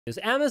Is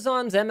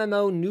Amazon's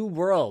MMO New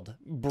World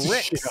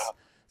bricks Yeah.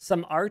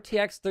 some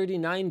RTX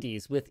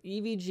 3090s with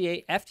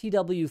EVGA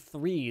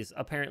FTW3s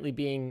apparently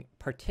being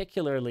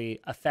particularly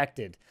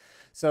affected.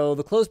 So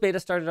the closed beta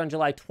started on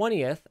July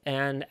 20th,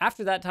 and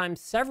after that time,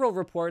 several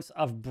reports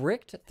of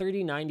bricked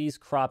 3090s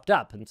cropped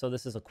up. And so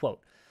this is a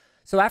quote.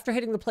 So after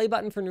hitting the play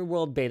button for New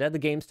World Beta, the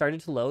game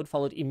started to load,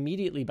 followed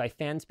immediately by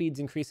fan speeds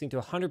increasing to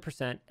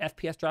 100%,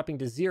 FPS dropping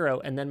to 0,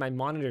 and then my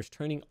monitors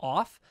turning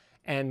off,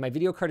 and my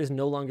video card is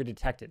no longer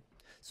detected.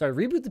 So I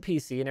reboot the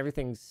PC and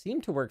everything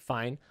seemed to work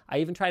fine. I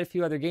even tried a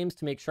few other games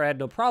to make sure I had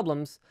no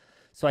problems.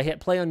 So I hit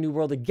play on New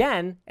World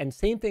again, and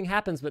same thing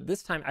happens, but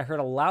this time I heard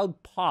a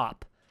loud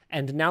pop,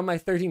 and now my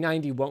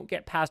 3090 won't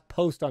get past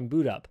post on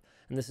boot up.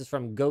 And this is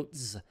from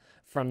Goats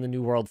from the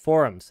New World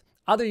forums.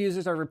 Other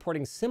users are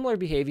reporting similar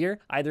behavior,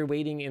 either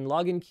waiting in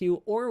login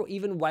queue or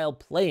even while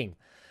playing.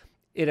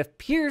 It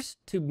appears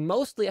to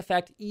mostly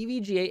affect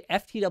EVGA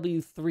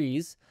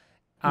FTW3s.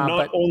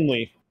 Not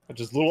only,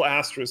 just a little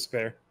asterisk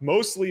there.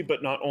 Mostly,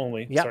 but not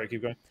only. Yep. Sorry,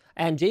 keep going.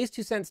 And Jay's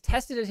 2 cents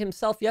tested it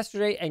himself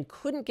yesterday and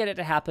couldn't get it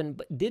to happen,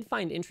 but did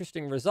find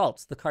interesting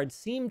results. The card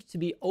seemed to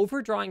be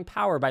overdrawing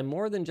power by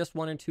more than just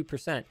 1 or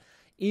 2%,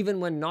 even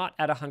when not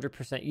at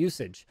 100%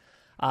 usage.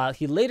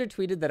 He later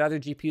tweeted that other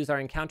GPUs are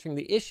encountering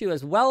the issue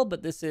as well,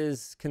 but this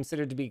is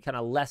considered to be kind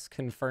of less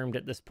confirmed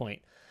at this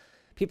point.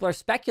 People are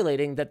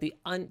speculating that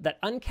that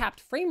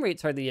uncapped frame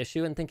rates are the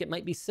issue and think it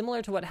might be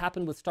similar to what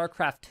happened with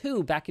StarCraft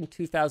 2 back in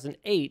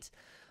 2008.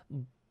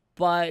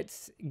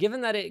 But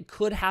given that it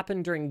could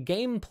happen during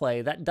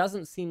gameplay, that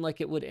doesn't seem like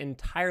it would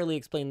entirely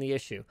explain the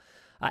issue.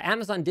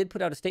 Amazon did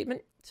put out a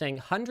statement saying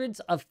hundreds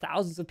of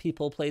thousands of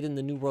people played in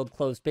the New World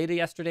closed beta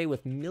yesterday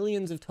with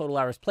millions of total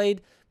hours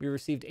played. We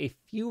received a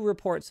few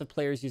reports of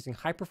players using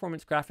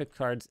high-performance graphics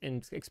cards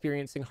and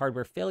experiencing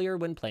hardware failure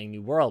when playing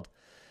New World.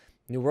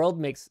 New World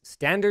makes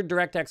standard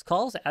DirectX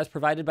calls as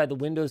provided by the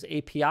Windows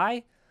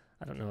API.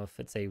 I don't know if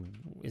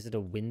is it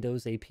a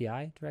Windows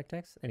API,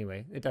 DirectX?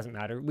 Anyway, it doesn't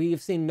matter. We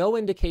have seen no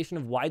indication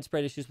of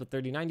widespread issues with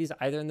 3090s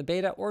either in the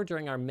beta or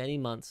during our many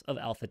months of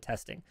alpha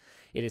testing.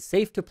 It is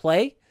safe to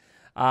play.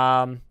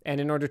 And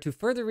in order to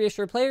further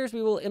reassure players,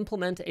 we will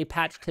implement a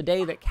patch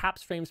today that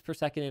caps frames per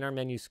second in our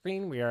menu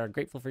screen. We are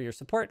grateful for your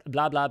support,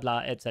 blah, blah, blah,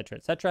 etc.,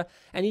 etc.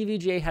 And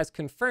EVGA has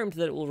confirmed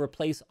that it will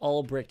replace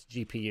all bricked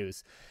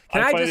GPUs.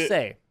 Can I just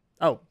say...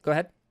 Oh, go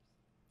ahead.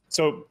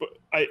 So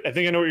I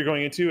think I know what you're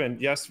going into, and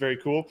yes, very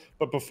cool.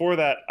 But before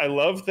that, I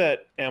love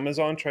that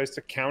Amazon tries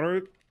to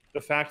counter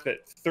the fact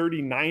that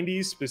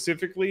 3090s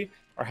specifically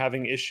are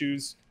having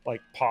issues like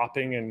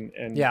popping and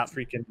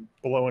freaking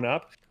blowing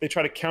up. They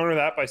try to counter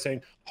that by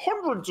saying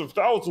hundreds of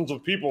thousands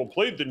of people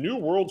played the New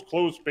World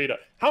closed beta.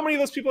 How many of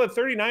those people have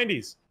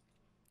 3090s?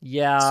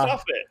 Yeah.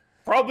 Stuff it.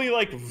 Probably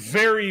like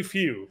very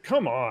few.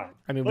 Come on.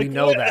 I mean, like, we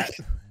know that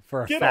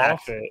for a get fact.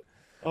 Off it.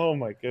 Oh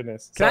my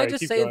goodness. Can I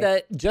just say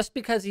that just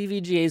because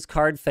EVGA's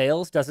card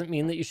fails doesn't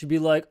mean that you should be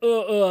like,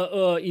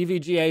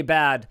 EVGA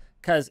bad.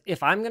 Because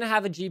if I'm going to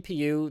have a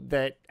GPU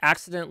that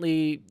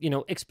accidentally,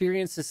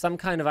 experiences some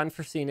kind of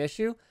unforeseen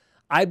issue,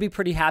 I'd be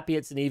pretty happy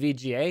it's an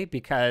EVGA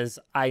because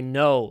I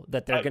know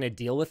that they're going to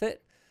deal with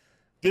it.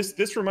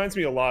 This reminds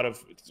me a lot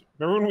of,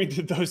 remember when we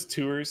did those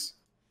tours?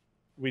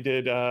 We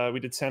did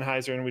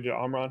Sennheiser and we did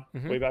Omron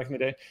way back in the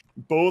day.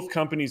 Both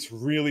companies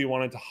really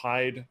wanted to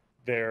hide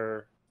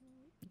their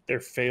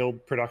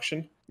failed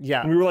production.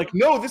 Yeah. And we were like,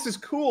 no, this is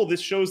cool.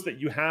 This shows that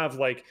you have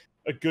like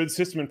a good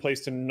system in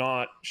place to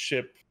not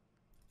ship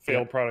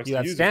failed products. You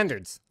have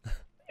standards.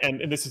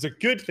 And this is a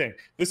good thing.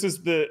 This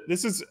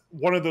is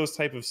one of those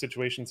type of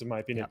situations, in my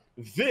opinion.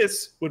 Yeah.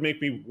 This would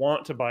make me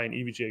want to buy an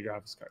EVGA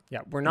graphics card.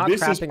 Yeah, we're not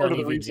crapping on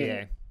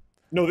EVGA.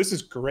 No, this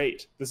is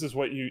great. This is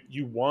what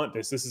you want.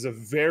 This is a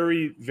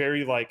very,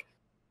 very like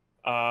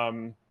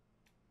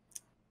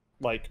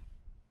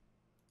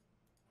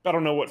I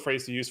don't know what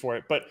phrase to use for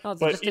it, but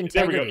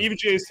there we go.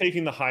 EVGA is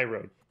taking the high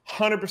road,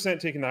 100%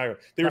 taking the high road.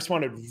 They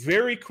responded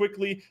very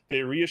quickly.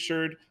 They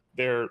reassured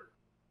their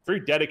very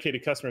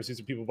dedicated customers, these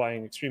are people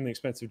buying extremely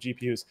expensive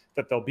GPUs,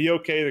 that they'll be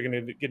okay. They're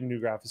going to get a new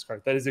graphics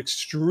card. That is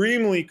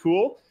extremely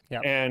cool.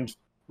 Yep. And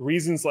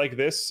reasons like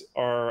this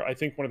are, I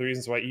think, one of the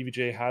reasons why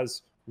EVGA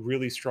has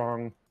really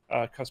strong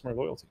customer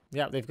loyalty.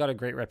 Yeah, they've got a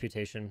great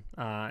reputation,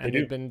 and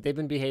they've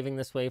been behaving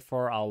this way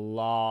for a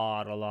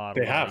lot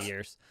of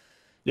years.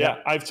 Yeah,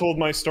 I've told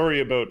my story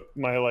about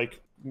my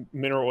like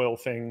mineral oil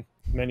thing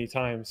many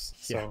times.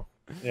 So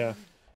yeah.